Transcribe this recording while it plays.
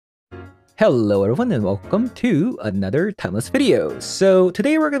Hello everyone and welcome to another Timeless video. So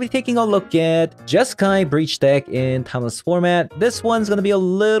today we're going to be taking a look at Jeskai Breach deck in Timeless format. This one's going to be a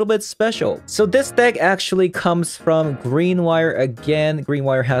little bit special. So this deck actually comes from Greenwire again.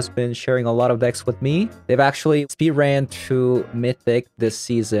 Greenwire has been sharing a lot of decks with me. They've actually speedran to Mythic this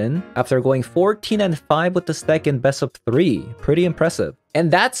season after going 14-5 with this deck in best of 3. Pretty impressive. And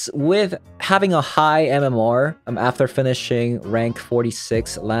that's with having a high MMR after finishing rank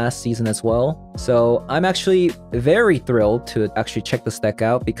 46 last season as well. So I'm actually very thrilled to actually check this deck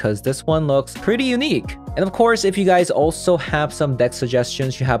out because this one looks pretty unique. And of course, if you guys also have some deck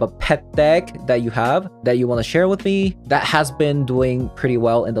suggestions, you have a pet deck that you want to share with me that has been doing pretty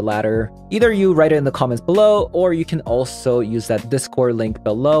well in the ladder, either you write it in the comments below or you can also use that Discord link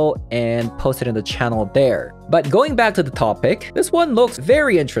below and post it in the channel there. But going back to the topic, this one looks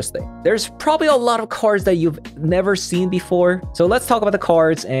very interesting. There's probably a lot of cards that you've never seen before. So let's talk about the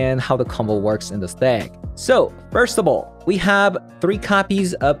cards and how the combo works in this deck. So first of all, we have 3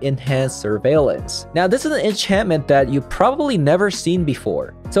 copies of Enhanced Surveillance. Now this is an enchantment that you've probably never seen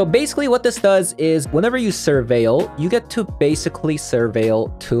before. So basically what this does is whenever you surveil, you get to basically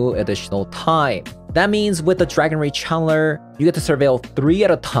surveil 2 additional time. That means with the Dragon Ray Channeler, you get to surveil 3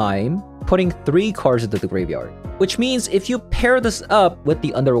 at a time, putting 3 cards into the graveyard. Which means if you pair this up with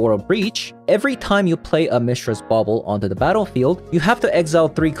the Underworld Breach, every time you play a Mishra's Bauble onto the battlefield, you have to exile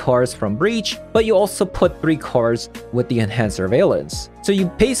 3 cards from Breach, but you also put 3 cards with the Enhanced Surveillance. So you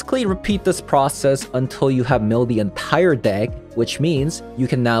basically repeat this process until you have milled the entire deck, which means you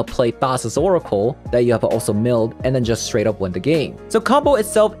can now play Thassa's Oracle that you have also milled and then just straight up win the game. So combo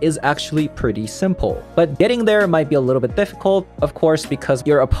itself is actually pretty simple, but getting there might be a little bit difficult, of course, because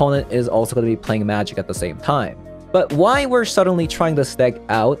your opponent is also going to be playing Magic at the same time. But why we're suddenly trying this deck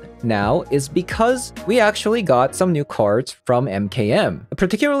out now is because we actually got some new cards from MKM,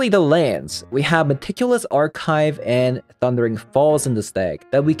 particularly the lands. We have Meticulous Archive and Thundering Falls in this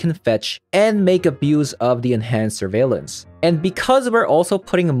deck that we can fetch and make abuse of the Enhanced Surveillance. And because we're also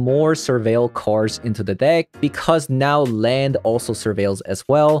putting more surveil cards into the deck, because now land also surveils as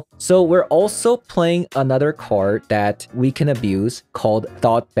well, so we're also playing another card that we can abuse called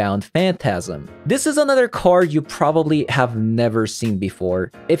Thoughtbound Phantasm. This is another card you probably have never seen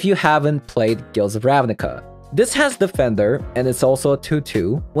before if you haven't played Guilds of Ravnica. This has Defender, and it's also a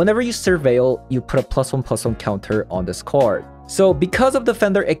 2/2. Whenever you surveil, you put a +1/+1 counter on this card. So because of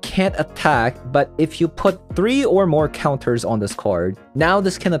Defender, it can't attack, but if you put 3 or more counters on this card, now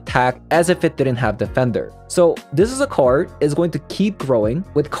this can attack as if it didn't have Defender. So this is a card is going to keep growing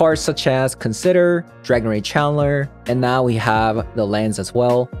with cards such as Consider, Dragon Ray Channeler, and now we have the lands as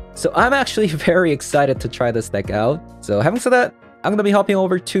well. So I'm actually very excited to try this deck out. So having said that, I'm going to be hopping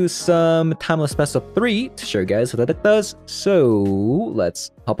over to some Timeless Best of 3 to show you guys what that does. So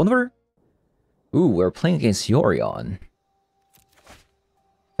let's hop on over. Ooh, we're playing against Yorion.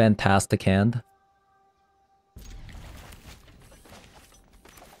 Fantastic hand.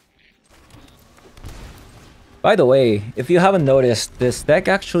 By the way, if you haven't noticed, this deck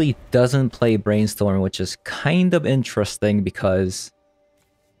actually doesn't play Brainstorm, which is kind of interesting because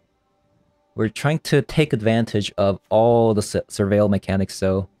we're trying to take advantage of all the surveil mechanics.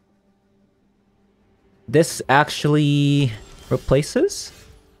 So this actually replaces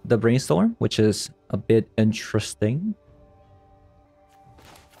the Brainstorm, which is a bit interesting.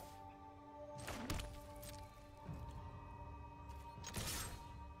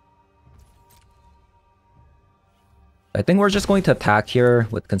 I think we're just going to attack here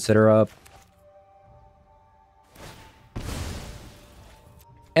with Consider up.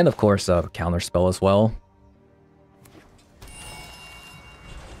 And of course, a counter spell as well.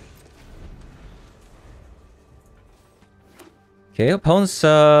 Okay, opponents,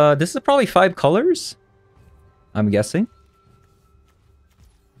 this is probably 5 colors, I'm guessing.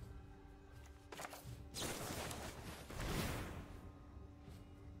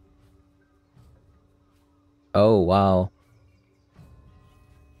 Oh, wow.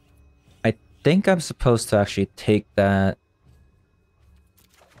 I think I'm supposed to actually take that.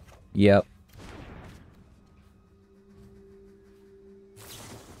 Yep.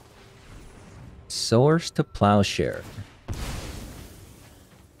 Swords to Plowshare.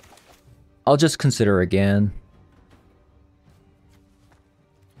 I'll just Consider again.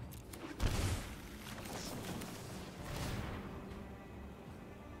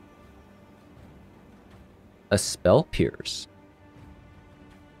 A Spell Pierce.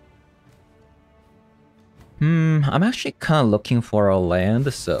 I'm actually kind of looking for a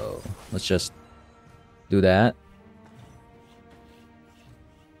land, so let's just do that.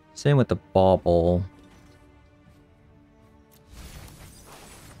 Same with the bauble.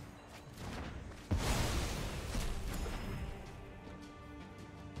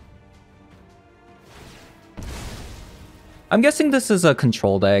 I'm guessing this is a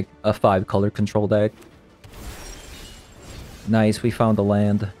control deck, a 5-color control deck. Nice, we found the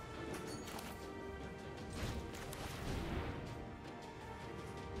land.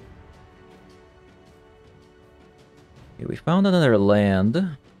 Okay, we found another land.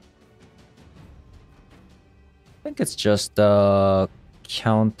 I think it's just a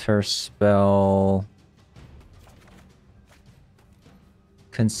counter spell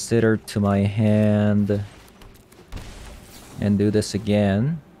considered to my hand. And do this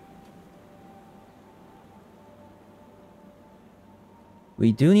again.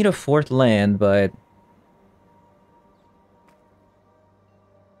 We do need a 4th land, but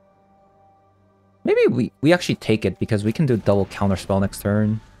maybe we actually take it because we can do double counterspell next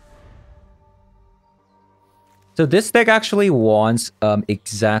turn. So this deck actually wants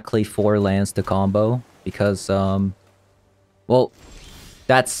exactly 4 lands to combo because well,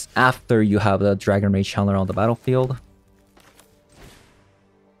 that's after you have the Dragon Rage Chandler on the battlefield.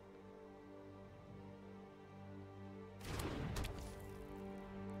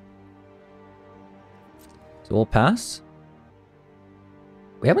 So we'll pass.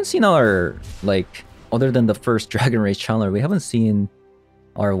 We haven't seen our, like, other than the first Dragon Rage Chandler, we haven't seen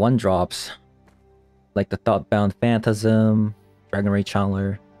our 1-drops. Like the Thoughtbound Phantasm, Dragon Rage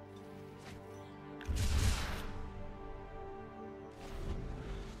Chandler.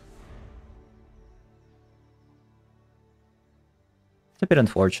 It's a bit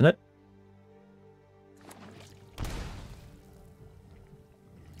unfortunate.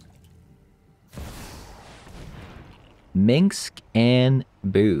 Minsk and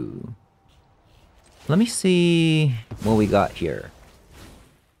Boo. Let me see what we got here.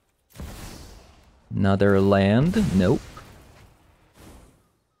 Another land? Nope.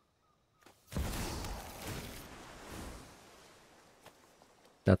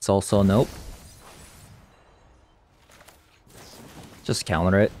 That's also nope. Just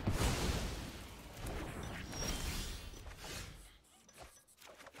counter it.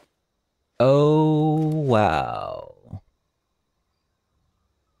 Oh, wow.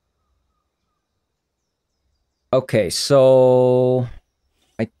 Okay, so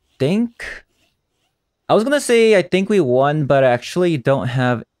I think I was gonna say I think we won, but I actually don't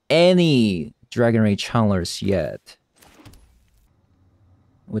have any Dragon Rage Chandlers yet,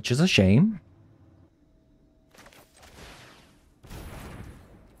 which is a shame.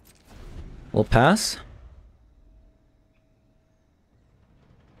 We'll pass.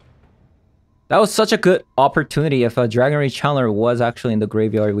 That was such a good opportunity. If a Dragon Rage Chandler was actually in the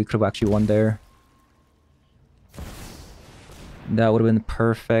graveyard, we could have actually won there. That would have been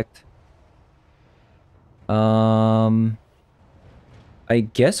perfect. I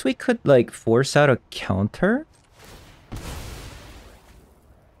guess we could, like, force out a counter?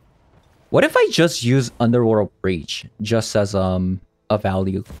 What if I just use Underworld Breach just as, a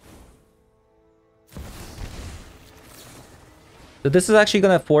value? So this is actually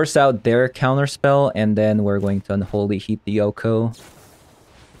gonna force out their counter spell, and then we're going to Unholy Heap the Yoko.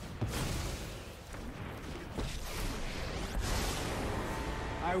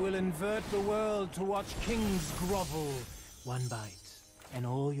 I will invert the world to watch kings grovel. One bite, and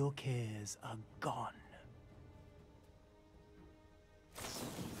all your cares are gone.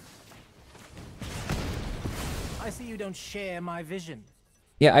 I see you don't share my vision.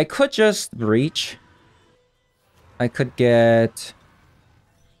 Yeah, I could just breach. I could get,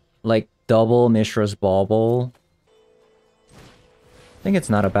 like, double Mishra's Bauble. I think it's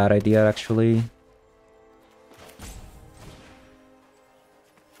not a bad idea, actually.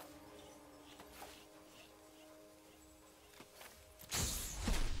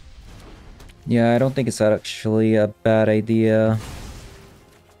 Yeah, I don't think it's actually a bad idea.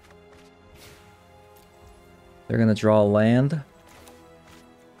 They're gonna draw a land.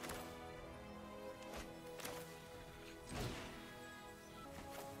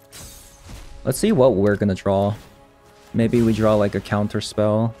 Let's see what we're gonna draw. Maybe we draw like a counter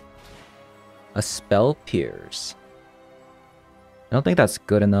spell. A Spell Pierce. I don't think that's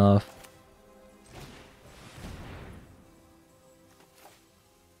good enough.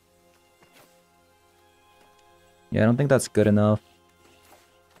 Yeah, I don't think that's good enough.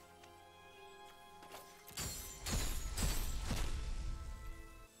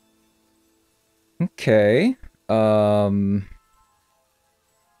 Okay.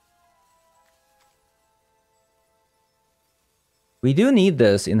 We do need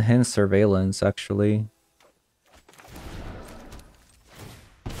this enhanced surveillance, actually.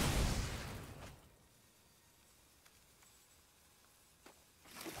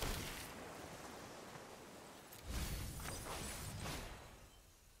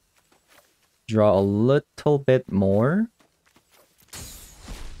 Draw a little bit more.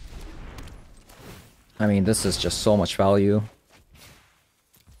 I mean, this is just so much value.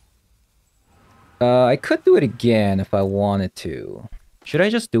 I could do it again if I wanted to. Should I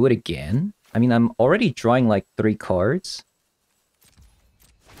just do it again? I mean, I'm already drawing like 3 cards.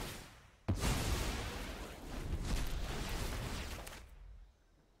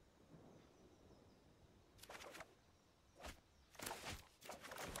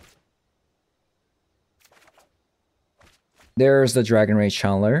 There's the Dragon Rage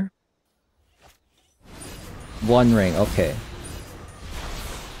Channeler. 1 ring, okay.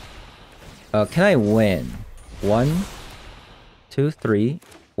 Can I win? 1, 2, 3,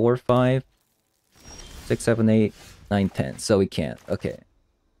 4, 5, 6, 7, 8, 9, 10. So we can't. Okay.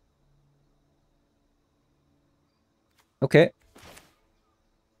 Okay.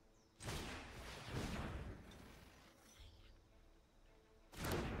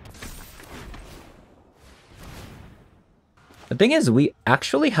 The thing is, we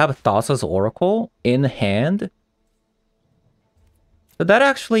actually have Thassa's Oracle in hand. So that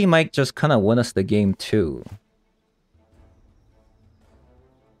actually might just kind of win us the game too.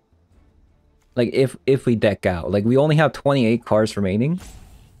 Like, if we deck out. Like, we only have 28 cards remaining.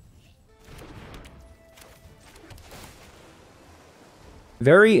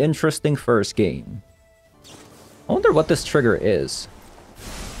 Very interesting first game. I wonder what this trigger is.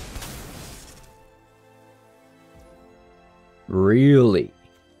 Really?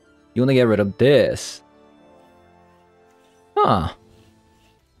 You want to get rid of this? Huh.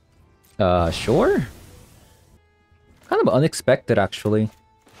 Sure. Kind of unexpected, actually.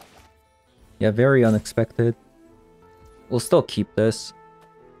 Yeah, very unexpected. We'll still keep this.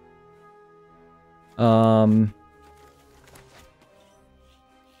 And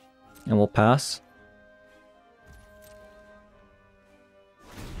we'll pass.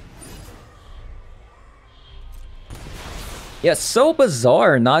 Yeah, so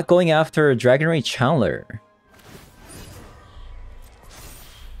bizarre not going after Dragon Rage Channeler.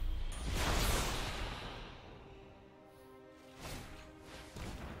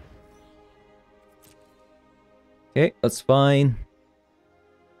 Okay, that's fine.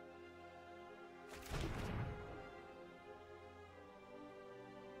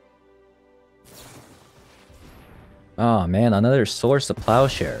 Oh man, another Source of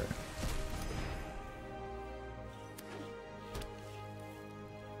Plowshare.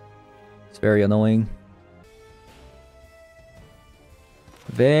 It's very annoying.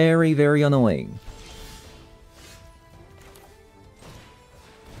 Very, very annoying.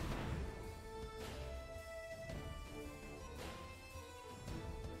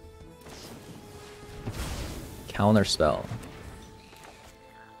 Counterspell.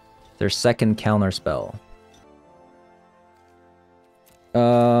 Their second counterspell.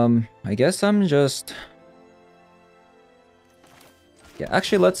 I guess I'm just... Yeah,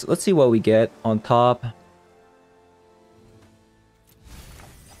 actually, let's see what we get on top.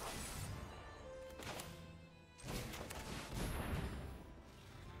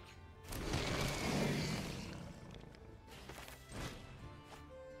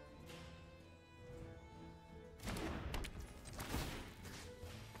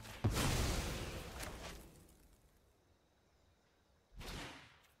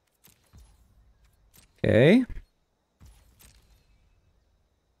 Okay.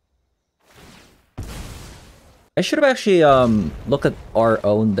 I should have actually looked at our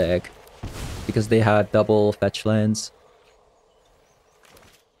own deck because they had double fetch lands.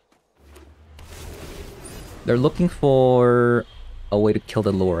 They're looking for a way to kill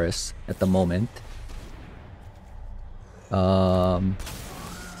the Loris at the moment. Oh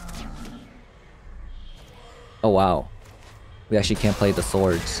wow. We actually can't play the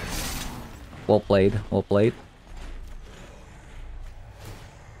swords. Well played, well played.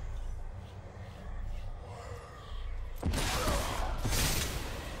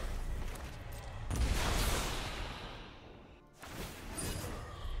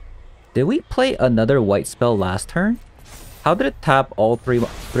 Did we play another white spell last turn? How did it tap all three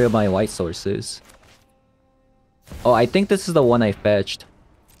of my white sources? Oh, I think this is the one I fetched.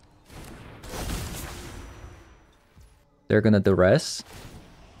 They're gonna duress.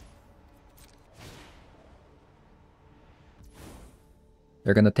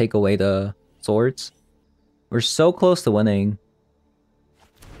 They're gonna take away the swords. We're so close to winning.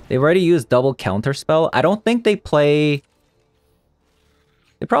 They've already used double counterspell. I don't think they play...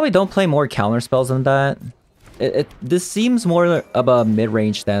 They probably don't play more counterspells than that. This seems more of a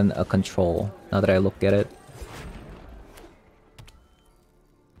mid-range than a control, now that I look at it.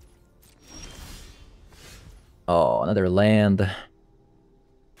 Oh, another land.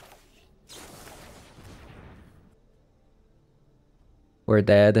 We're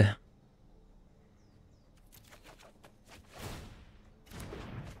dead.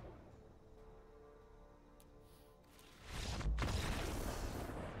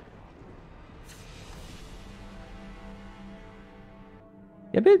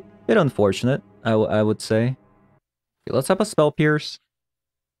 A bit unfortunate, I would say. Okay, let's have a Spell Pierce.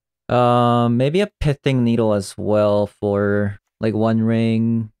 Maybe a Pithing Needle as well for like One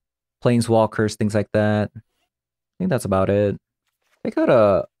Ring, Planeswalkers, things like that. I think that's about it. I got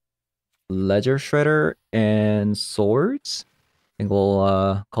a Ledger Shredder and Swords. I think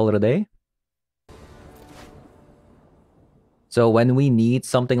we'll call it a day. So when we need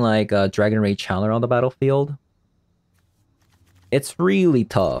something like a Dragon Rage Channeler on the battlefield, it's really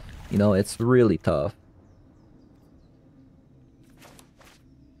tough. You know, it's really tough.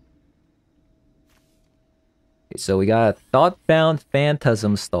 Okay, so we got a Thoughtbound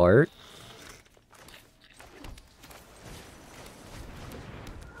Phantasm start.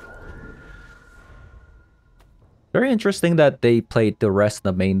 Very interesting that they played the rest of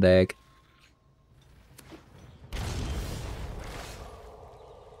the main deck.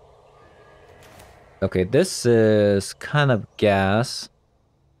 Okay, this is kind of gas.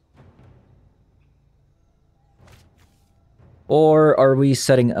 Or are we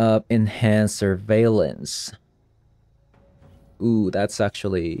setting up Enhanced Surveillance? Ooh, that's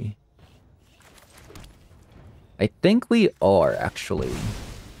actually... I think we are, actually.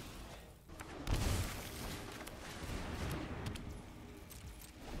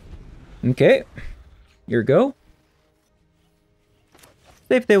 Okay, here go.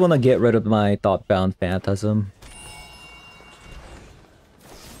 See if they want to get rid of my Thoughtbound Phantasm.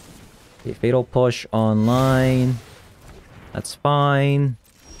 Okay, Fatal Push online. That's fine.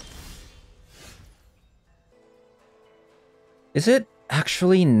 Is it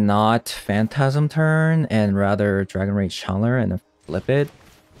actually not Phantasm turn and rather Dragon Rage Channeler and flip it?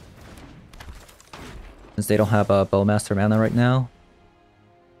 Since they don't have a Bowmaster mana right now.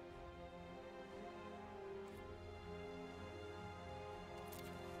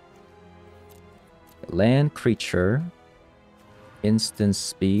 Land creature. Instant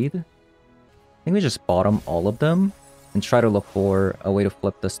speed. I think we just bottom all of them and try to look for a way to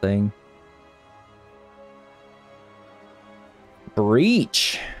flip this thing.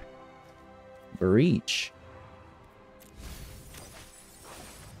 Breach. Breach.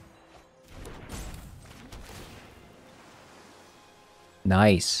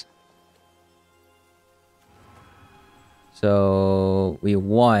 Nice. So we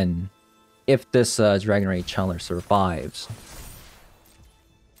won if this Dragon Rage Channeler survives.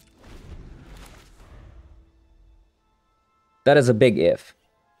 That is a big if.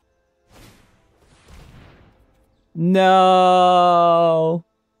 No!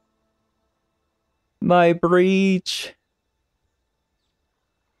 My Breach.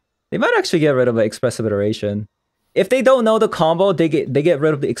 They might actually get rid of an Expressive Iteration. If they don't know the combo, they get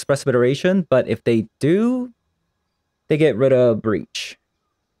rid of the Expressive Iteration, but if they do, they get rid of Breach.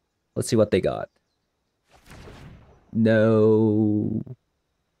 Let's see what they got. No.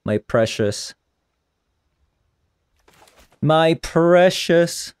 My precious. My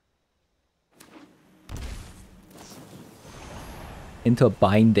precious. Into a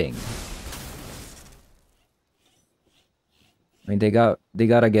binding. I mean, they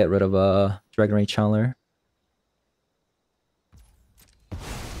gotta get rid of a Dragon Rage Channeler.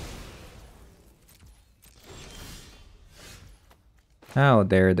 How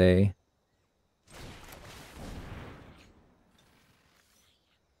dare they?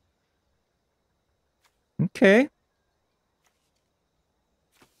 Okay.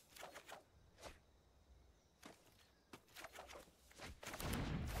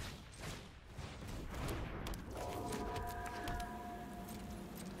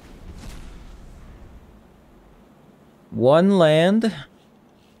 One land.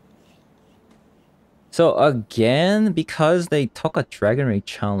 So again, because they took a Dragon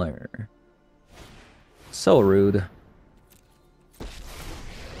Rage Channeler. So rude.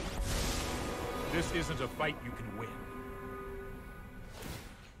 This isn't a fight you can win.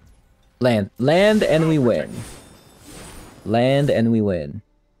 Land. Land and we win. Land and we win.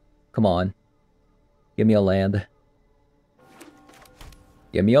 Come on. Give me a land.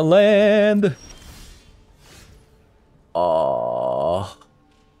 Give me a land! Oh,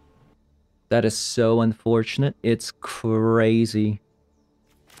 that is so unfortunate. It's crazy.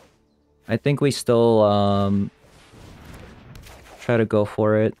 I think we still try to go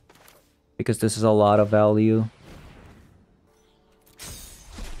for it because this is a lot of value.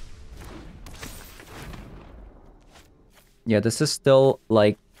 Yeah, this is still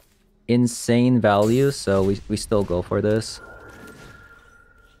like insane value, so we still go for this.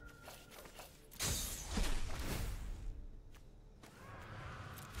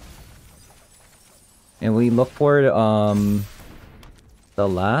 And we look for the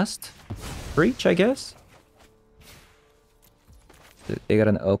last breach, I guess. They got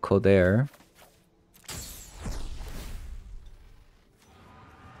an Oko there.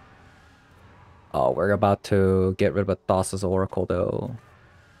 Oh, we're about to get rid of a Thassa's Oracle though.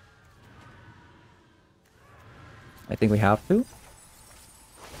 I think we have to.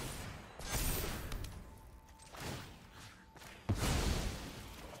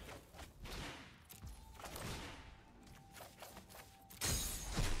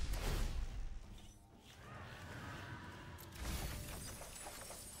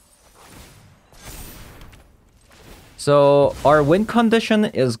 So our win condition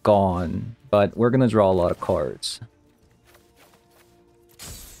is gone, but we're gonna draw a lot of cards.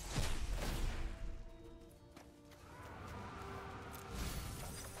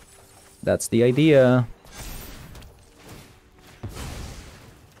 That's the idea.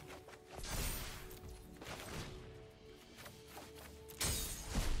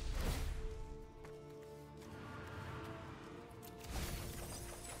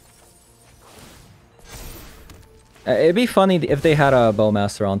 It'd be funny if they had a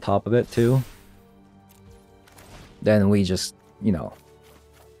Bowmaster on top of it too. Then we just, you know,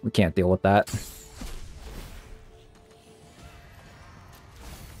 we can't deal with that.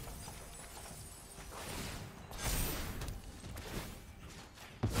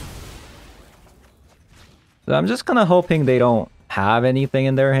 So I'm just kind of hoping they don't have anything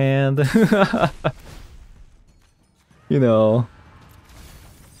in their hand. You know,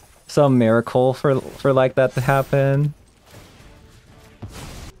 some miracle for like that to happen.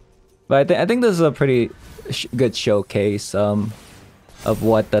 But I think this is a pretty good showcase of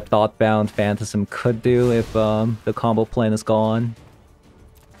what the Thoughtbound Phantasm could do if the combo plan is gone.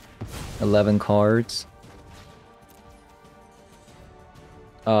 11 cards.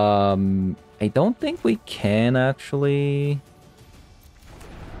 I don't think we can actually.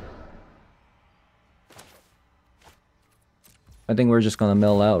 I think we're just gonna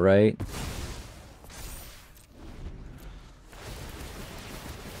mill out, right?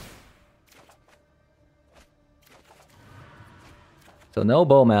 So no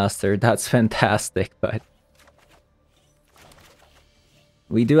Bowmaster, that's fantastic, but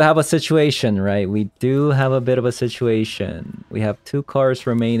we do have a situation, right? We do have a bit of a situation. We have 2 cards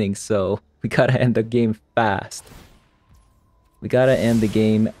remaining, so we gotta end the game fast. We gotta end the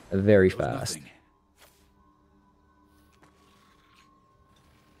game very fast. Nothing.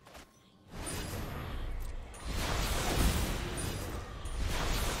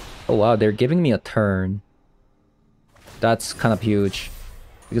 Oh wow, they're giving me a turn. That's kind of huge,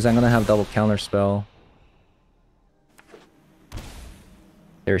 because I'm gonna have double counterspell.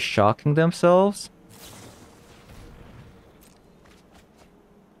 They're shocking themselves.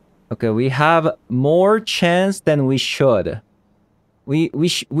 Okay, we have more chance than we should.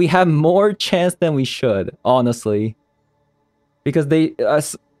 We have more chance than we should, honestly, because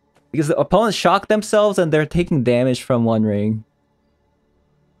because the opponents shock themselves and they're taking damage from One Ring.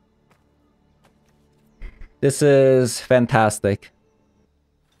 This is fantastic.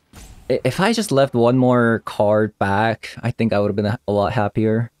 If I just left one more card back, I think I would have been a lot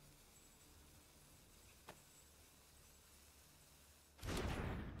happier.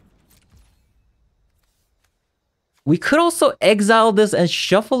 We could also exile this and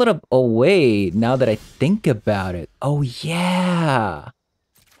shuffle it away, now that I think about it. Oh, yeah.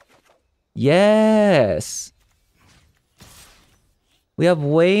 Yes. We have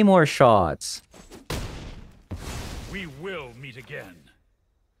way more shots. We will meet again.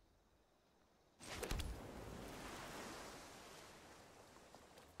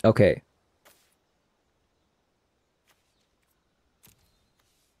 Okay.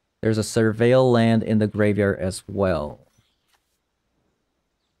 There's a Surveil land in the graveyard as well.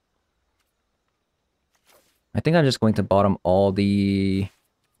 I think I'm just going to bottom all of these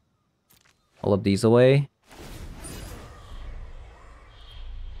away.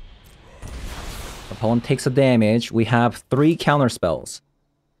 Opponent takes a damage. We have 3 counter spells.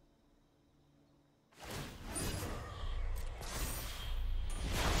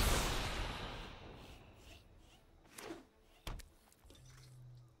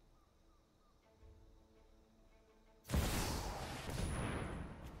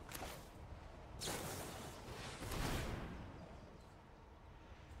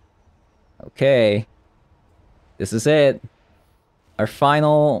 Okay. This is it. Our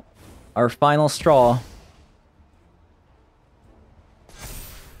final straw.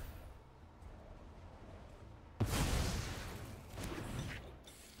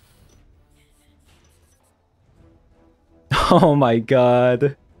 Oh my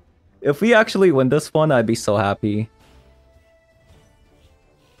god. If we actually win this one, I'd be so happy.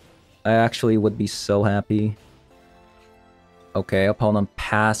 I actually would be so happy. Okay, opponent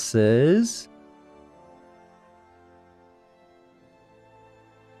passes.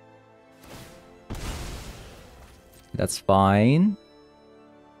 That's fine.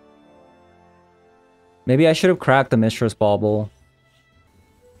 Maybe I should have cracked the Mistress Bauble.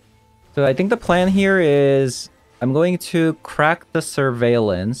 So I think the plan here is I'm going to crack the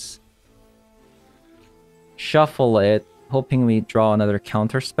Surveillance, shuffle it, hoping we draw another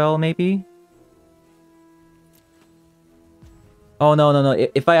counter spell, maybe? Oh, no, no, no.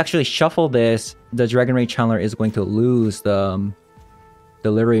 If I actually shuffle this, the Dragon Ray Channeler is going to lose the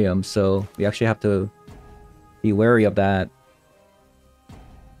Delirium, so we actually have to be wary of that.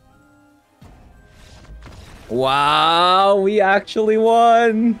 Wow, we actually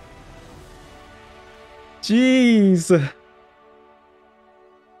won! Jeez!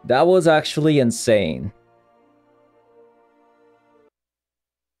 That was actually insane.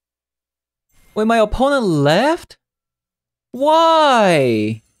 Wait, my opponent left?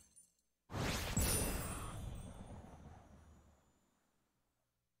 Why?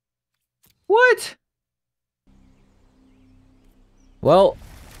 What? Well,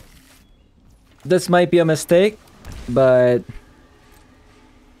 this might be a mistake, but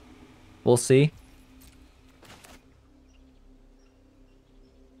we'll see.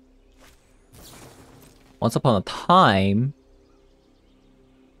 Once upon a time...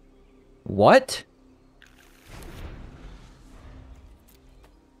 What?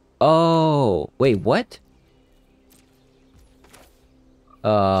 Oh, wait, what?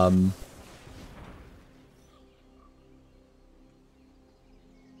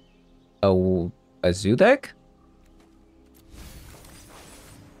 Oh, a zoo deck?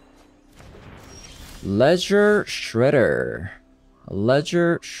 Ledger Shredder.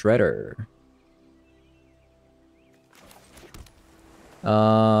 Ledger Shredder.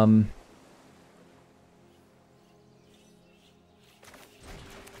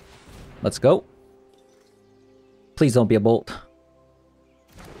 Let's go. Please don't be a bolt.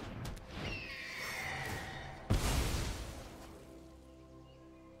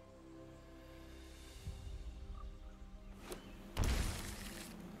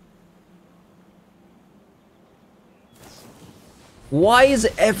 Why is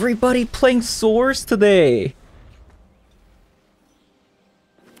everybody playing swords today?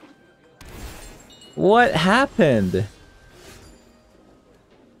 What happened?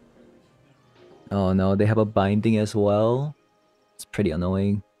 Oh no, they have a binding as well. It's pretty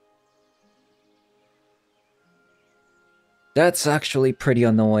annoying. That's actually pretty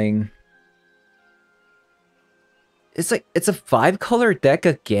annoying. It's like, it's a 5-color deck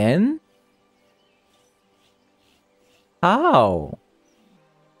again? How?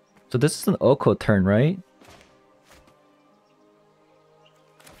 So this is an Oko turn, right?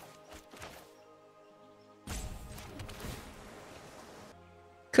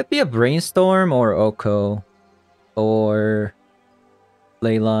 Could be a Brainstorm or Oko. Or...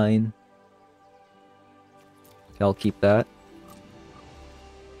 Leyline. I'll keep that.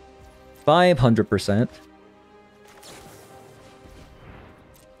 500%.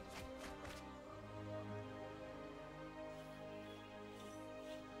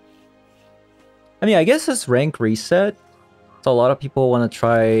 I mean, I guess it's rank reset. So a lot of people want to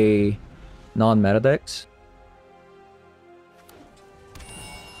try non-meta decks.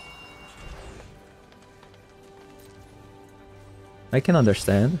 I can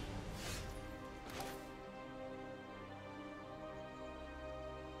understand.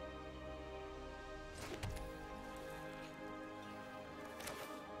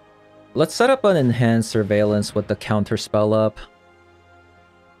 Let's set up an enhanced surveillance with the counter spell up.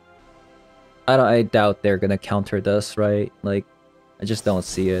 I doubt they're gonna counter this, right? Like, I just don't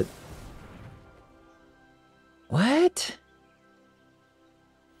see it. What?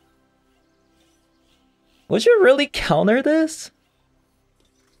 Would you really counter this?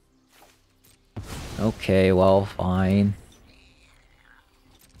 Okay, well, fine.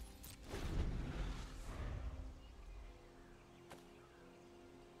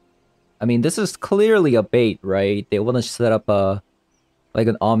 I mean, this is clearly a bait, right? They want to set up a... like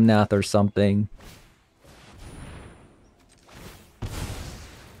an Omnath or something.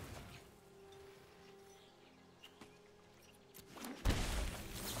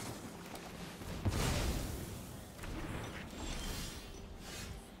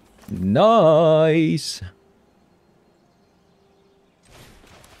 Nice!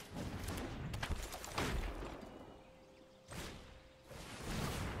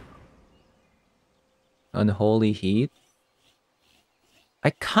 Unholy Heat?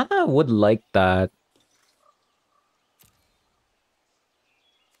 I kinda would like that.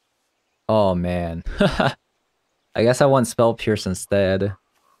 Oh man. I guess I want Spell Pierce instead.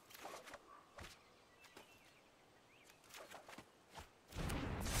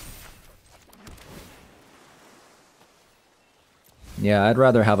 Yeah, I'd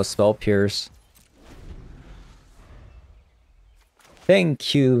rather have a Spell Pierce.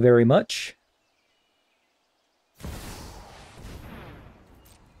 Thank you very much.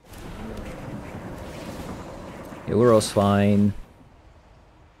 Uro's fine.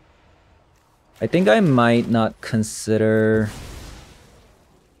 I think I might not consider...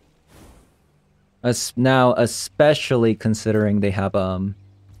 now, especially considering they have,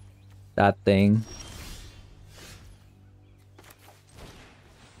 that thing.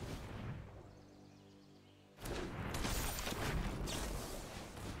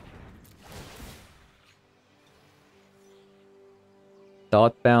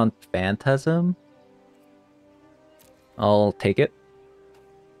 Thoughtbound Phantasm? I'll take it.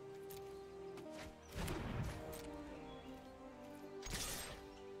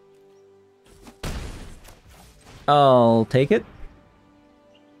 I'll take it.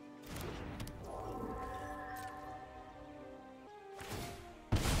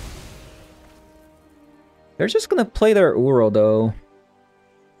 They're just gonna play their Uro though.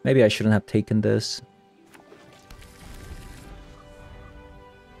 Maybe I shouldn't have taken this.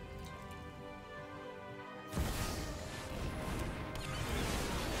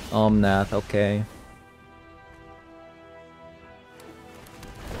 Omnath, okay.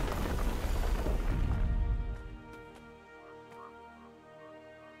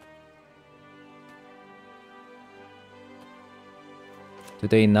 Do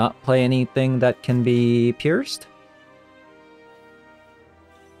they not play anything that can be pierced?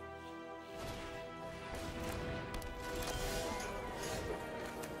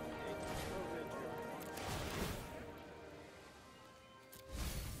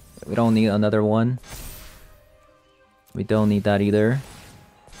 We don't need another one. We don't need that either.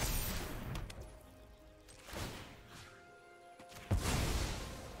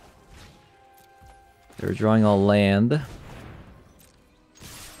 They're drawing all land.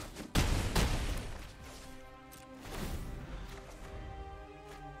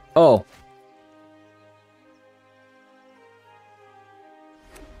 Oh.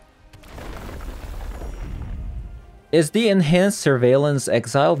 Is the enhanced surveillance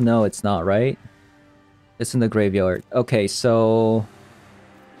exiled? No, it's not, right? It's in the graveyard. Okay, so...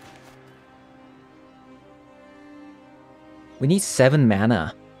 we need 7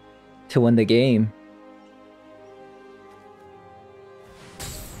 mana to win the game.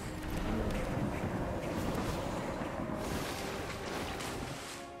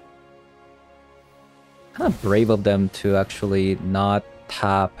 Kind of brave of them to actually not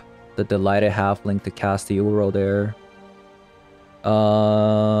tap the Delighted Halfling to cast the Uro there.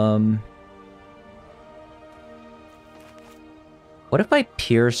 What if I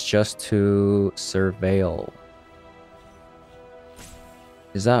pierce just to surveil?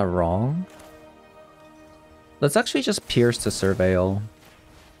 Is that wrong? Let's actually just pierce to surveil.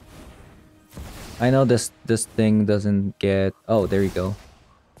 I know this thing doesn't get... oh, there you go.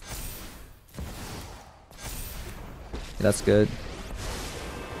 That's good.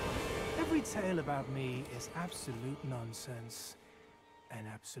 Every tale about me is absolute nonsense and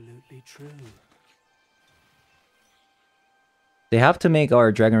absolutely true. They have to make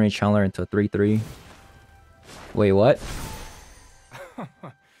our Dragon Rage Channeler into a 3/3. Wait, what?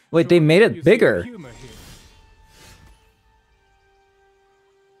 Wait, they made it bigger.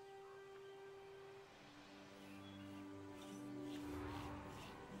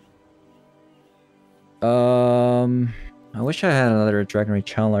 I wish I had another Dragon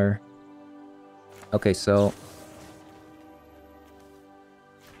Rage Channeler. Okay, so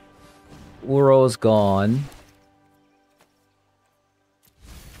Uro's gone.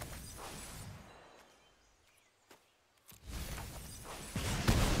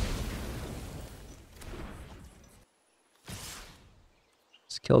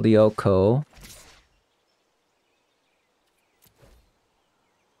 Let's kill the Oko.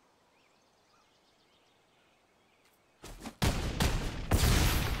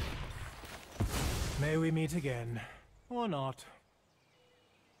 May we meet again, or not.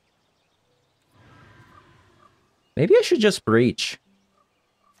 Maybe I should just breach.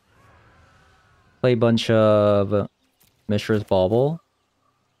 Play a bunch of Mishra's Bauble.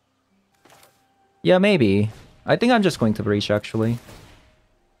 Yeah, maybe. I think I'm just going to breach, actually.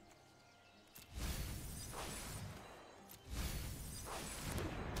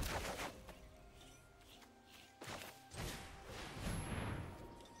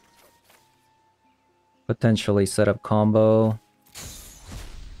 Potentially set up combo.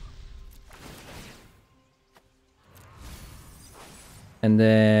 And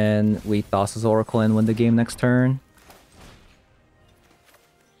then we toss his Oracle and win the game next turn.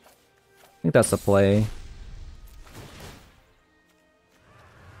 I think that's the play.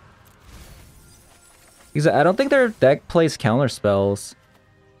 Because I don't think their deck plays counter spells.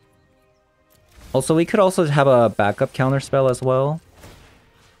 Also, we could also have a backup counter spell as well.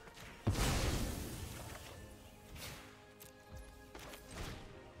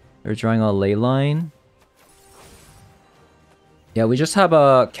 They're drawing a ley line. Yeah, we just have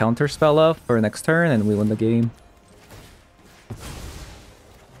a counter spell up for next turn and we win the game.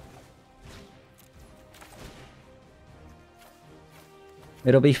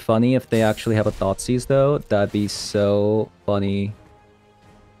 It'll be funny if they actually have a Thoughtseize though. That'd be so funny.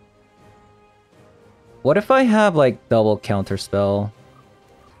 What if I have like double counter spell?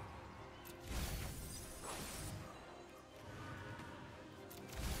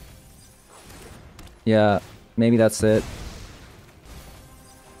 Yeah, maybe that's it.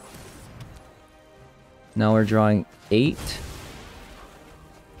 Now we're drawing 8.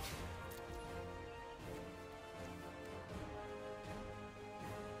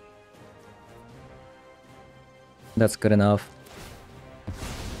 That's good enough.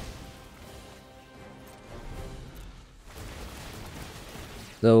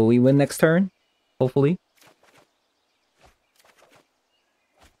 So we win next turn, hopefully.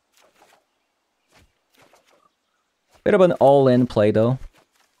 Bit of an all-in play though.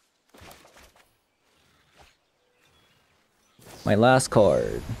 My last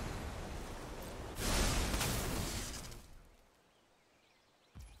card.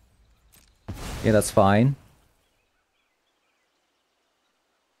 Yeah, that's fine.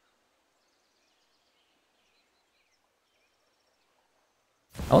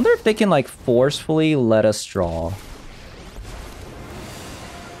 I wonder if they can like forcefully let us draw.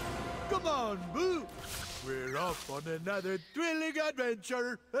 Come on, Boo! We're off on another thrilling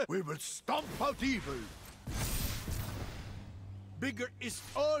adventure. We will stomp out evil. Bigger is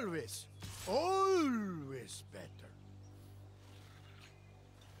always, always better.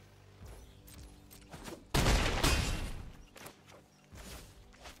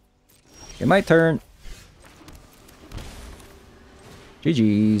 Okay, my turn.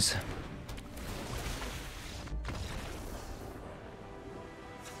 GG's.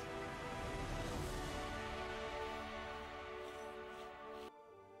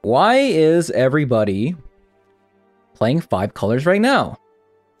 Why is everybody playing 5 colors right now?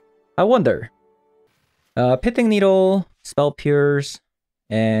 I wonder. Pithing Needle, Spell Pierce,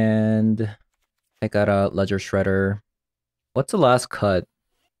 and I got a Ledger Shredder. What's the last cut?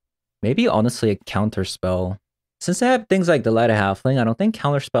 Maybe honestly a counter spell. Since I have things like Delighted Halfling, I don't think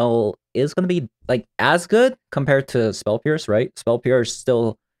Counterspell is going to be like as good compared to Spell Pierce, right? Spell Pierce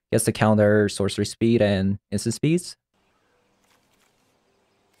still gets to counter sorcery speed and instant speeds.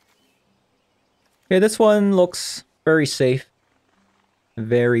 Okay, this one looks very safe.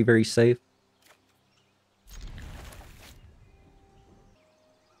 Very, very safe.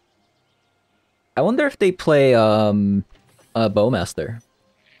 I wonder if they play a Bowmaster.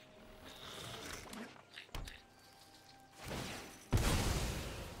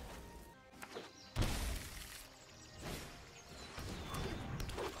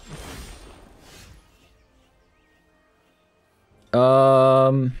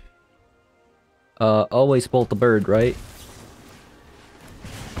 Always bolt the bird, right?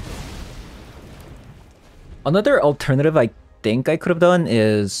 Another alternative I think I could have done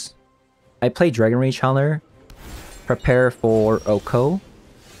is I play Dragon Rage Hunter, prepare for Oko,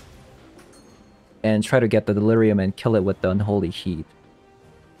 and try to get the Delirium and kill it with the Unholy Heat.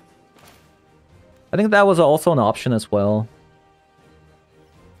 I think that was also an option as well.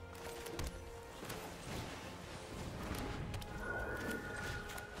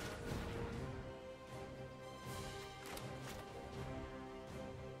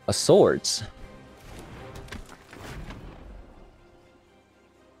 A swords.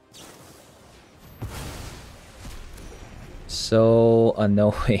 So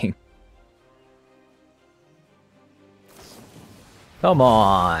annoying. Come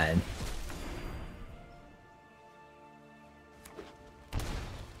on.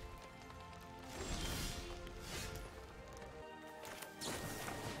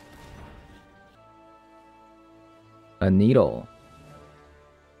 A needle.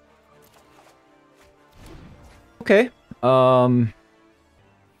 Okay.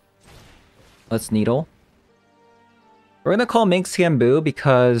 Let's needle. We're gonna call Mink Boo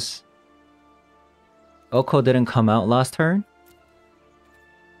because Oko didn't come out last turn.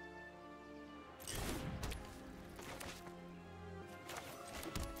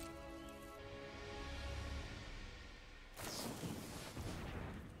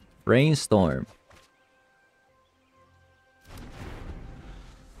 Brainstorm.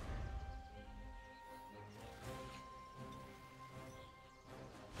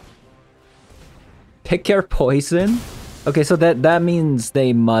 Pick your poison? Okay, so that means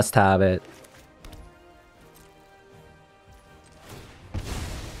they must have it.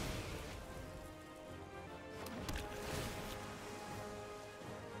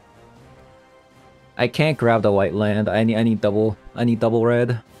 I can't grab the white land. I need double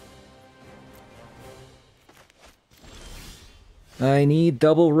red. I need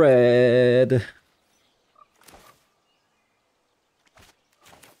double red.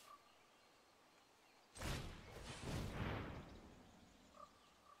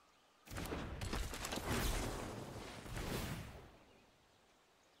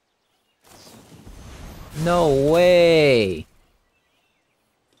 No way!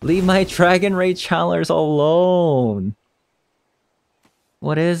 Leave my Dragon Raid challengers alone!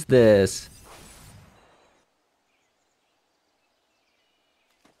 What is this?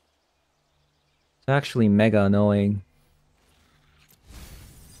 It's actually mega annoying.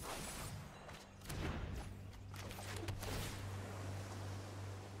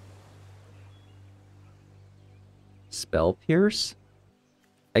 Spell Pierce?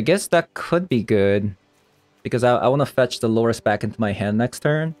 I guess that could be good. Because I want to fetch the Loris back into my hand next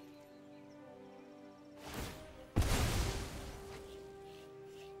turn.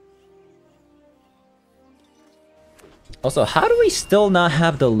 Also, how do we still not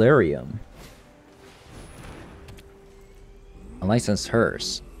have Delirium? Unlicensed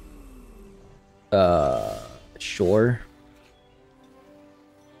Hearse. Sure.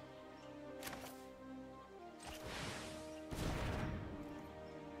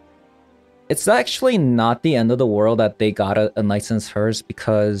 It's actually not the end of the world that they got a unlicensed Hearse,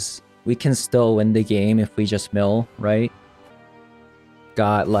 because we can still win the game if we just mill, right?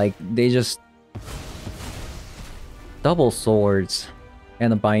 God, like, they just... double swords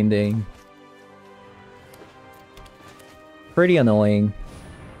and a binding. Pretty annoying.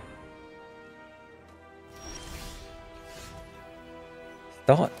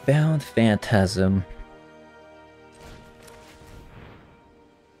 Thoughtbound Phantasm.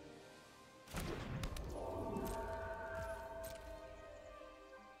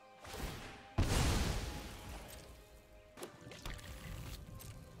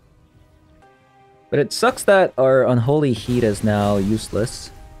 But it sucks that our Unholy Heat is now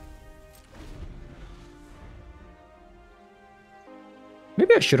useless.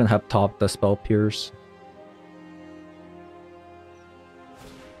 Maybe I shouldn't have topped the Spell Pierce.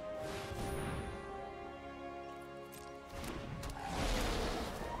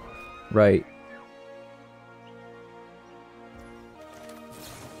 Right.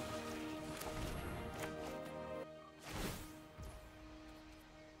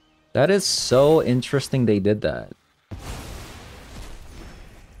 That is so interesting they did that.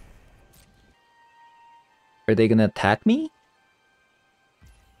 Are they gonna attack me?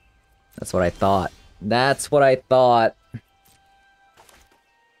 That's what I thought. That's what I thought.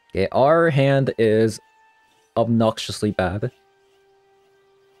 Okay, our hand is obnoxiously bad.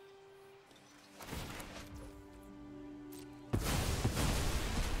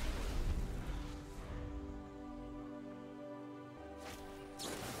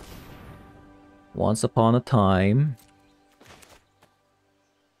 Once upon a time.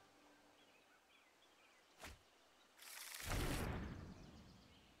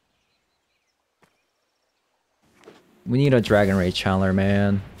 We need a Dragon Raid Chandler,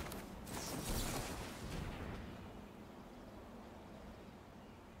 man.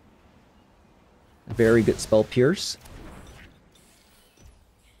 Very good Spell Pierce.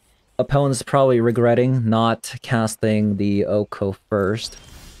 Opponent's probably regretting not casting the Oko first.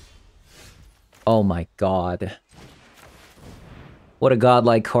 Oh my god. What a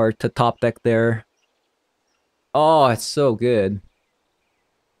godlike card to top deck there. Oh, it's so good.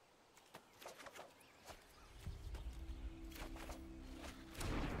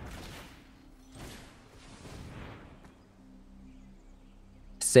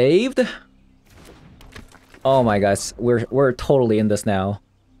 Saved? Oh my gosh, we're totally in this now.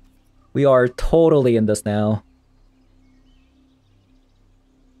 We are totally in this now.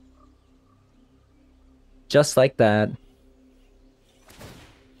 Just like that.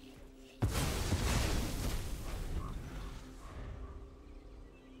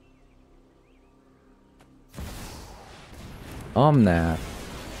 Omnath.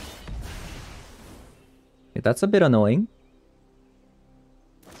 Okay, that's a bit annoying.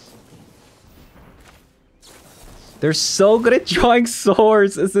 They're so good at drawing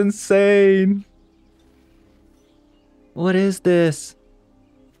swords, it's insane. What is this?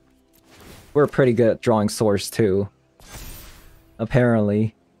 we're pretty good at drawing swords too.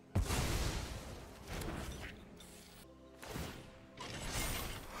 Apparently.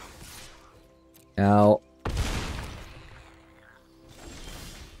 Now...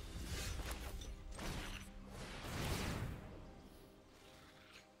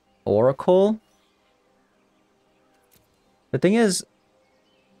 Oracle? The thing is...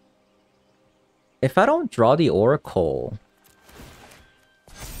 if I don't draw the Oracle...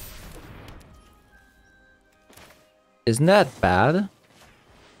 isn't that bad?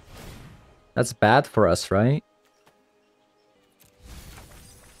 That's bad for us, right?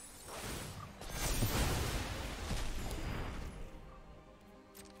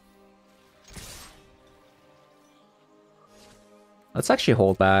 Let's actually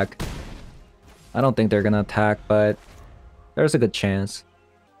hold back. I don't think they're gonna attack, but there's a good chance.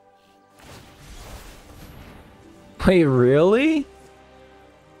 Wait, really?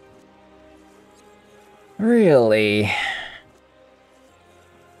 Really?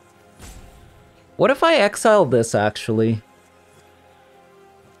 What if I exile this, actually?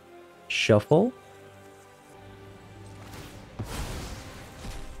 Shuffle?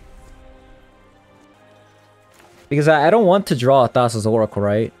 Because I don't want to draw a Thassa's Oracle,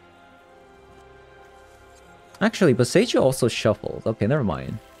 right? Actually, but Seiji also shuffled. Okay, never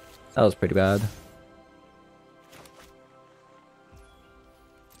mind. That was pretty bad.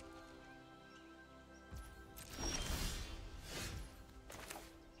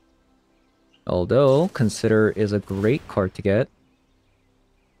 Although, Consider is a great card to get.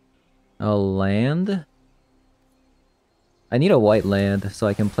 A land? I need a white land so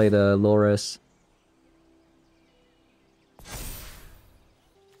I can play the Loris.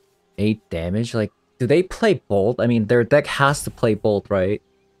 8 damage? Like, do they play Bolt? I mean, their deck has to play Bolt, right?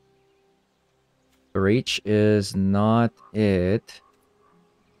 Breach is not it.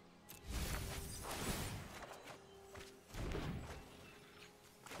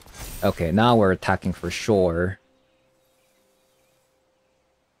 Okay, now we're attacking for sure.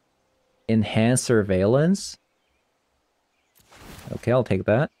 Enhanced Surveillance? Okay, I'll take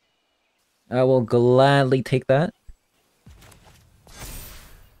that. I will gladly take that.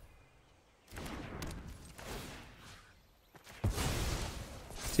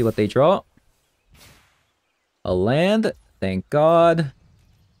 See what they draw. A land. Thank God.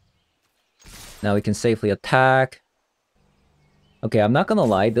 Now we can safely attack. Okay, I'm not gonna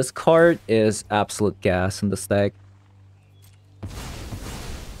lie. This card is absolute gas in this deck.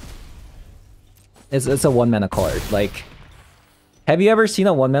 It's a 1-mana card. Like, have you ever seen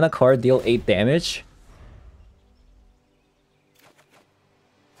a 1-mana card deal 8 damage?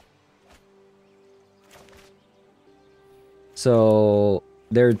 So...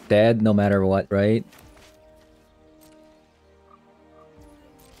 they're dead no matter what, right?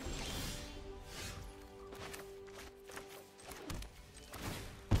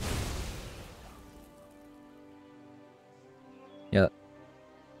 Yeah.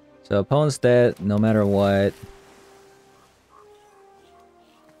 So opponent's dead no matter what.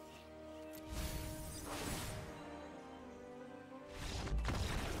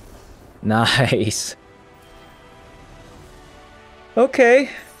 Nice. Okay.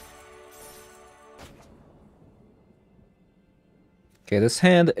 Okay, this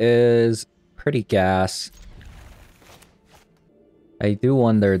hand is pretty gas. I do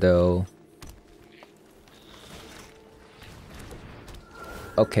wonder though.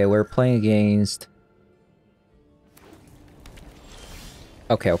 Okay, we're playing against...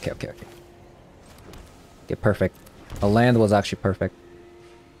 Okay. Okay, perfect. A land was actually perfect.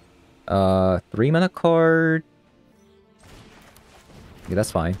 3-mana card. Okay,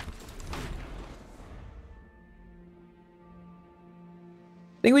 that's fine.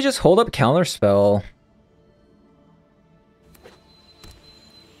 I think we just hold up Counterspell.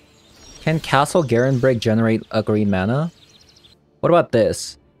 Can Castle Garen Break generate a green mana? What about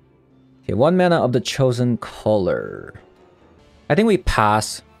this? Okay, 1 mana of the chosen color. I think we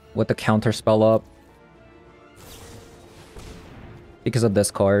pass with the Counterspell up. Because of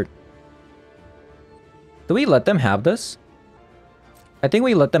this card. Do we let them have this? I think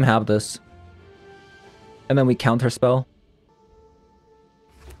we let them have this. And then we Counterspell.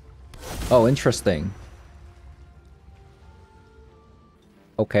 Oh, interesting.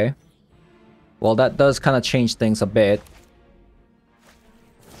 Okay. Well, that does kind of change things a bit.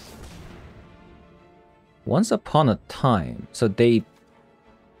 Once upon a time. So they...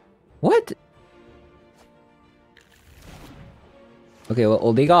 What? Okay,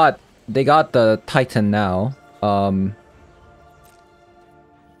 well they got the Titan now.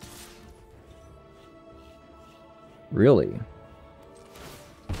 Really?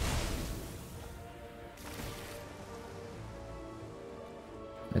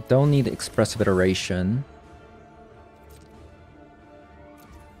 I don't need expressive iteration.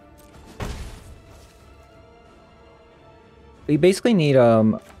 We basically need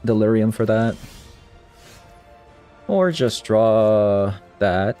delirium for that. Or just draw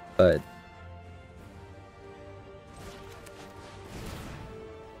that, but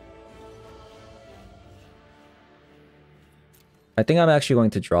I think I'm actually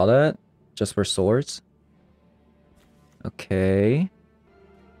going to draw that just for swords. Okay.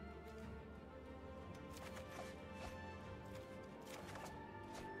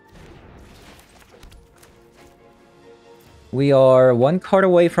 We are 1 card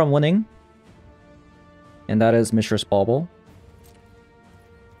away from winning. And that is Mishra's Bauble.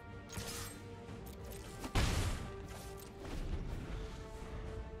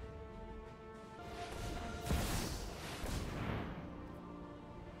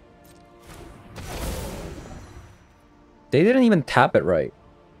 They didn't even tap it right.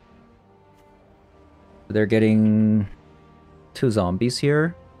 They're getting 2 zombies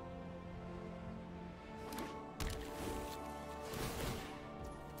here.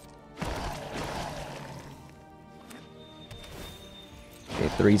 Okay,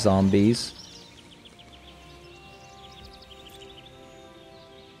 3 zombies.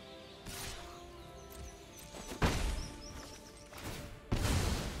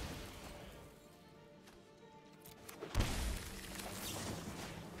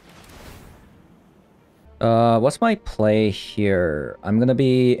 What's my play here? I'm gonna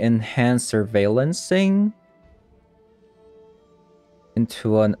be enhanced surveillancing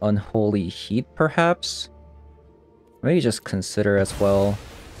into an unholy heat, perhaps. Maybe just consider as well.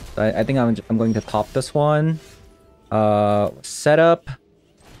 I think I'm going to top this one. Set up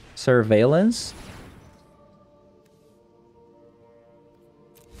surveillance.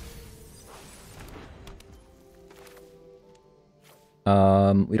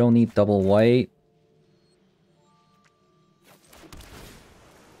 We don't need double white.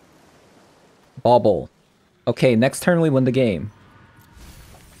 Bauble. Okay, next turn we win the game.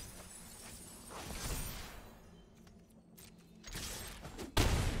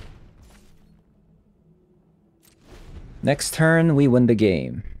 Next turn we win the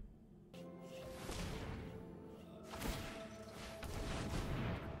game.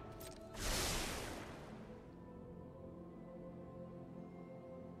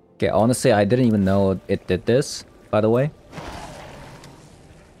 Okay, honestly, I didn't even know it did this, by the way.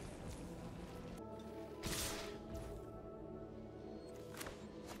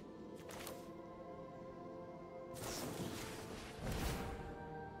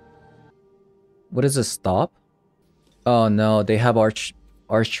 What is this, stop? Oh no, they have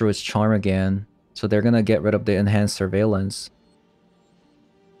Archdruid's Charm again. So they're gonna get rid of the enhanced surveillance.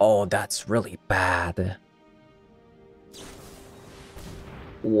 Oh, that's really bad.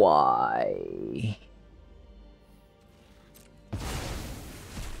 Why?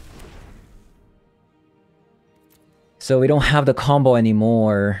 So we don't have the combo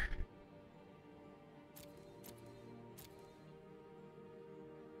anymore.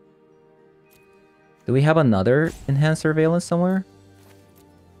 Do we have another enhanced surveillance somewhere?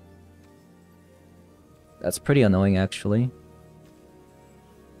 That's pretty annoying, actually.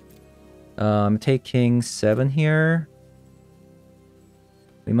 I'm taking 7 here.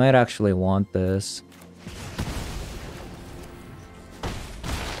 We might actually want this.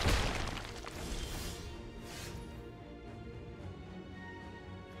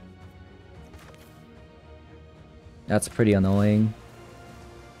 That's pretty annoying.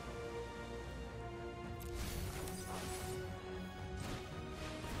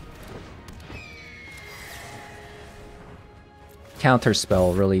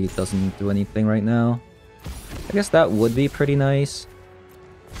 Counterspell really doesn't do anything right now. I guess that would be pretty nice.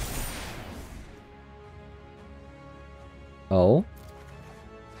 Oh.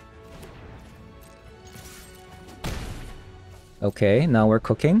 Okay, now we're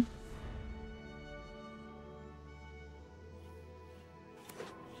cooking.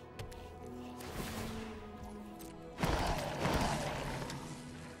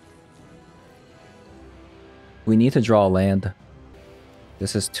 We need to draw land.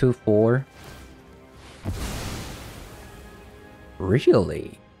 This is 2-4.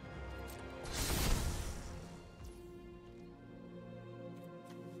 Really?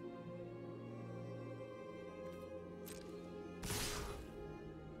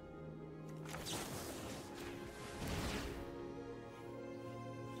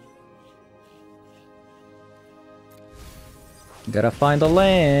 Gotta find the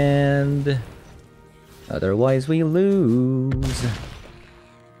land. Otherwise we lose.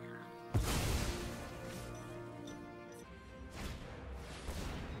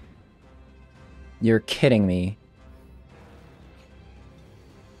 You're kidding me.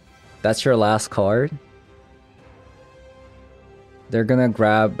 That's your last card? They're gonna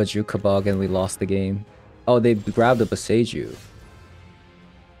grab Bazooka Bug and we lost the game. Oh, they grabbed the Boseiju.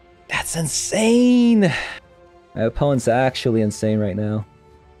 That's insane! My opponent's actually insane right now.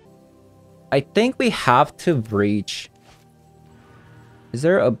 I think we have to breach. Is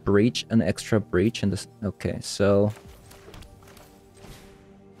there a breach, an extra breach in this? Okay, so...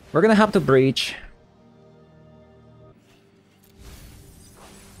 we're gonna have to breach.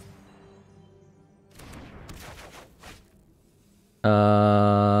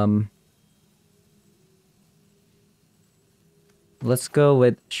 Let's go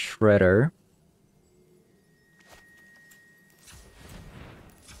with Shredder.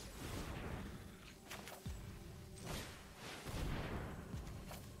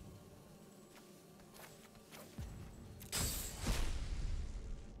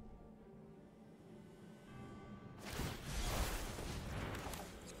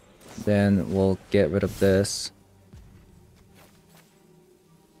 Then we'll get rid of this.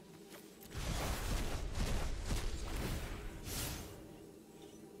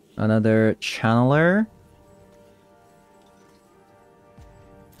 Another channeler.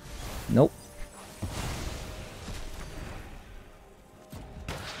 Nope.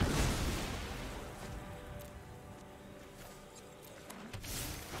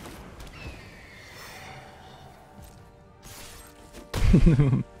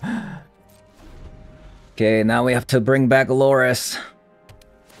 Okay, now we have to bring back Loris.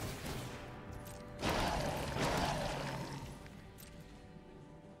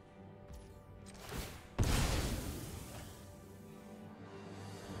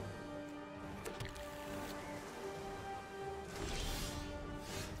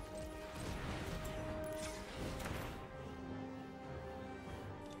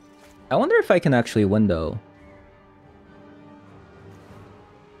 I wonder if I can actually win though.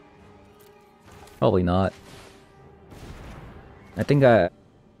 Probably not. I think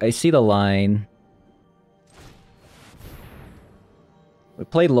I see the line. We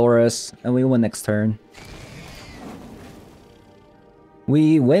played Loris and we win next turn.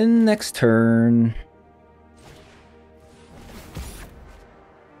 We win next turn.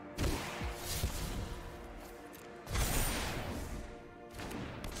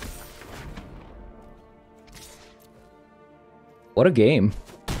 What a game.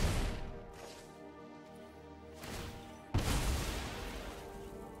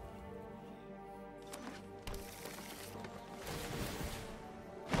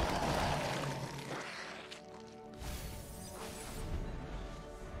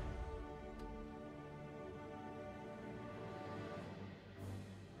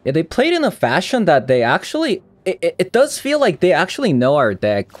 Yeah, they played in a fashion that they actually... It does feel like they actually know our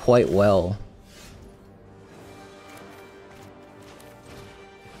deck quite well.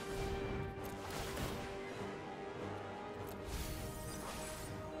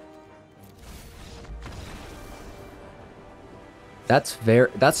 That's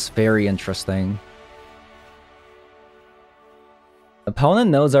very interesting.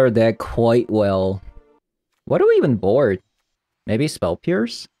 Opponent knows our deck quite well. What do we even board? Maybe Spell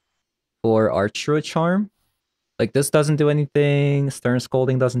Pierce? Or Archdruid Charm? Like this doesn't do anything, Stern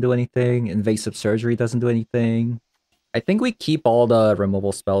Scolding doesn't do anything, Invasive Surgery doesn't do anything. I think we keep all the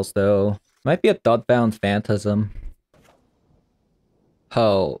removal spells though. Might be a Dot-bound Phantasm.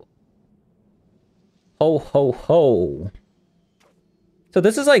 Ho. Ho ho ho. So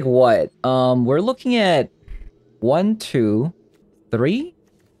this is like what? We're looking at 1, 2, 3,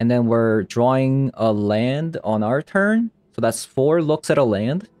 and then we're drawing a land on our turn. So that's 4 looks at a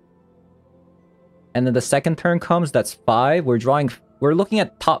land. And then the second turn comes, that's 5. We're looking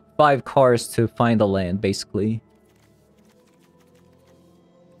at top 5 cards to find a land, basically.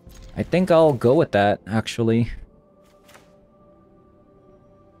 I think I'll go with that, actually.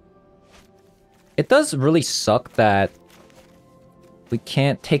 It does really suck that we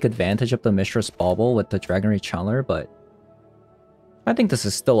can't take advantage of the Mishra's Bauble with the Dragonry Channeler, but I think this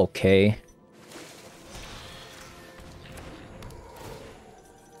is still okay.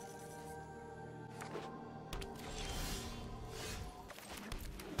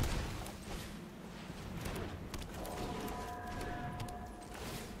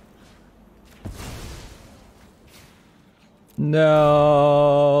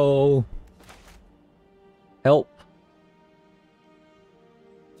 No. Help.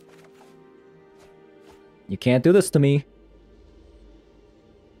 You can't do this to me.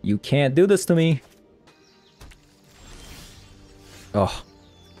 You can't do this to me. Oh.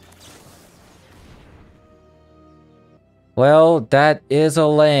 Well, that is a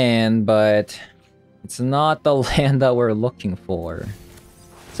land, but It's not the land that we're looking for.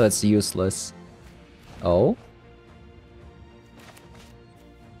 So it's useless. Oh?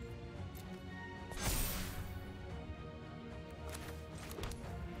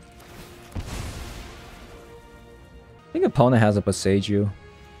 I think opponent has a Boseiju.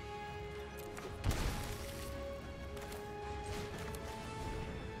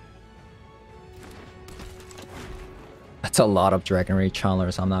 That's a lot of Dragon Rage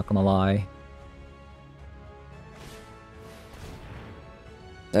Channelers, I'm not gonna lie.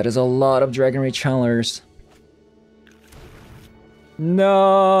 That is a lot of Dragon Rage Channelers.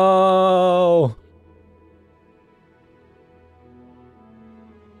 No!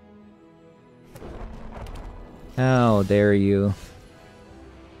 How dare you?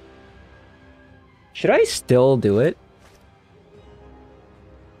 Should I still do it?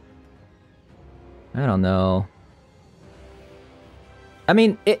 I don't know. I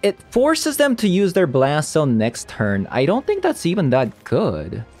mean, it forces them to use their Blast Zone next turn. I don't think that's even that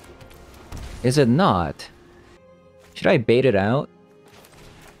good. Is it not? Should I bait it out?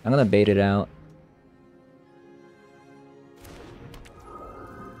 I'm gonna bait it out.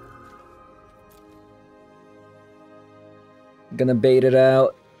 I'm gonna bait it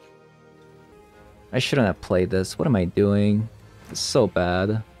out. I shouldn't have played this. What am I doing? It's so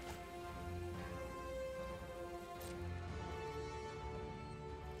bad.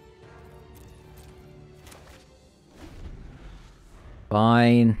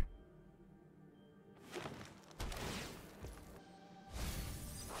 Fine.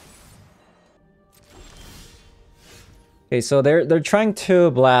 Okay, so they're trying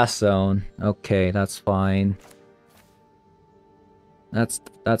to Blast Zone. Okay, that's fine.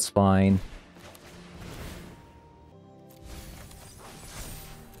 That's fine.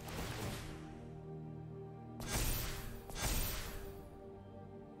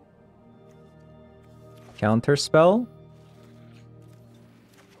 Counter spell?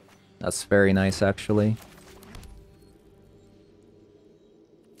 That's very nice, actually.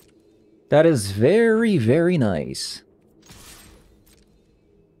 That is very, very nice.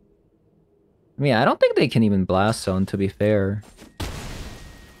 I mean, I don't think they can even Blast Zone, to be fair.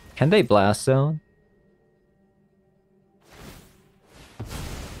 Can they Blast Zone?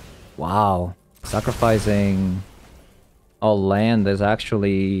 Wow. Sacrificing a land is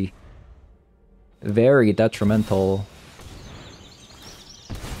actually very detrimental.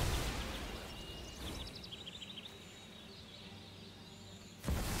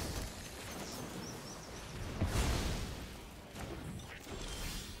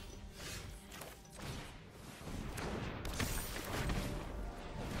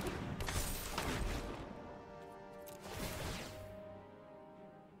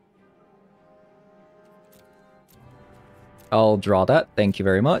 I'll draw that. Thank you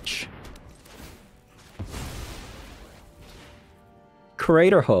very much.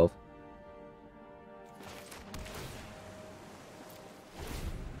 Crater Hove.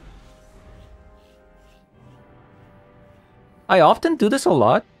 I often do this a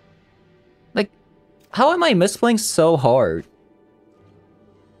lot. Like, how am I misplaying so hard?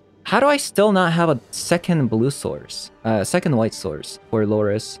 How do I still not have a second blue source? Second white source for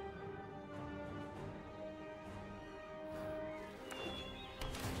Loris?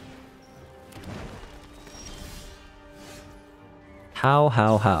 How?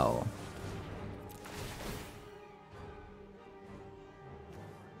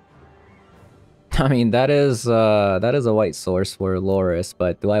 I mean, that is a white source for Loris,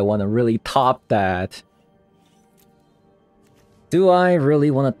 but do I want to really top that? Do I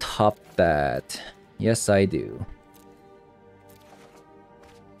really want to top that? Yes, I do.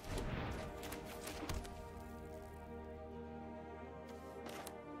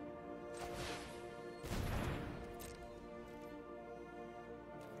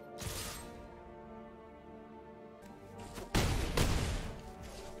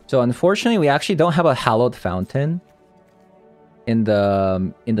 So unfortunately, we actually don't have a Hallowed Fountain in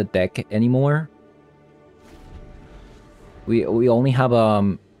the deck anymore. We only have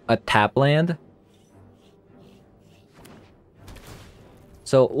a tap land.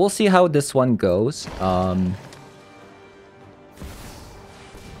 So we'll see how this one goes. Yeah,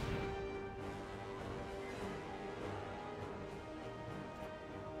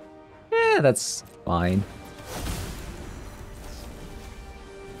 that's fine.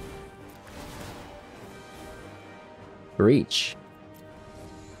 Breach.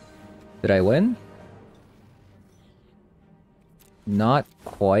 Did I win? Not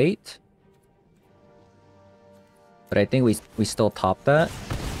quite. But I think we still top that.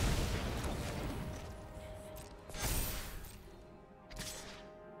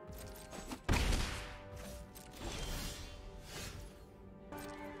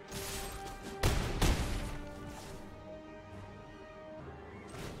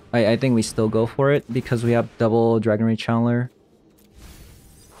 I think we still go for it because we have double Dragon Rage Channeler.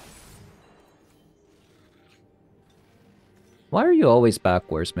 Why are you always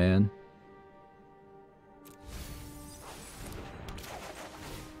backwards, man?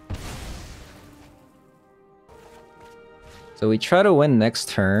 So we try to win next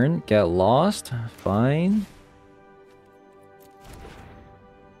turn, get lost, fine.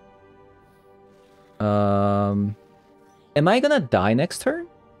 Am I gonna die next turn?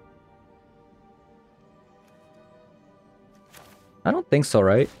 I don't think so,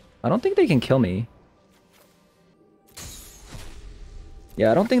 right? I don't think they can kill me.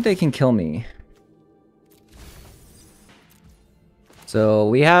 Yeah, I don't think they can kill me. So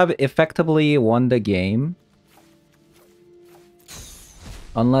we have effectively won the game.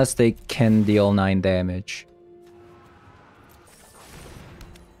 Unless they can deal 9 damage.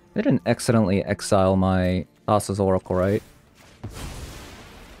 They didn't accidentally exile my Thassa's Oracle, right?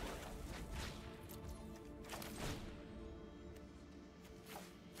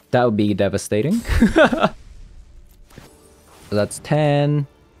 That would be devastating. So that's 10.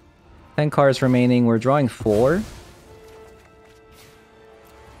 10 cards remaining. We're drawing 4.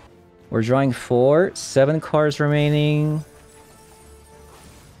 We're drawing 4. 7 cards remaining.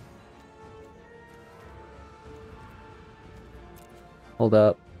 Hold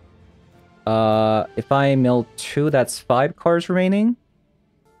up. If I mill 2, that's 5 cards remaining.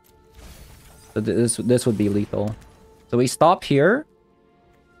 So this would be lethal. So we stop here.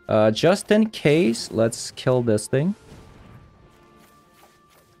 Just in case, let's kill this thing.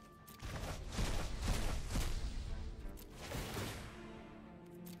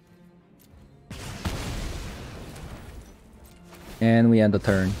 And we end the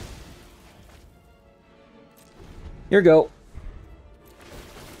turn. Here you go.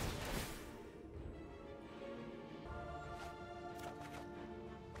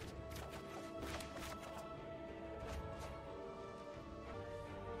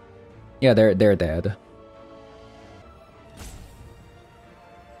 Yeah, they're dead.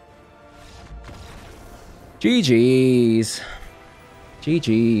 GG's.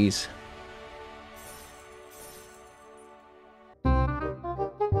 GG's.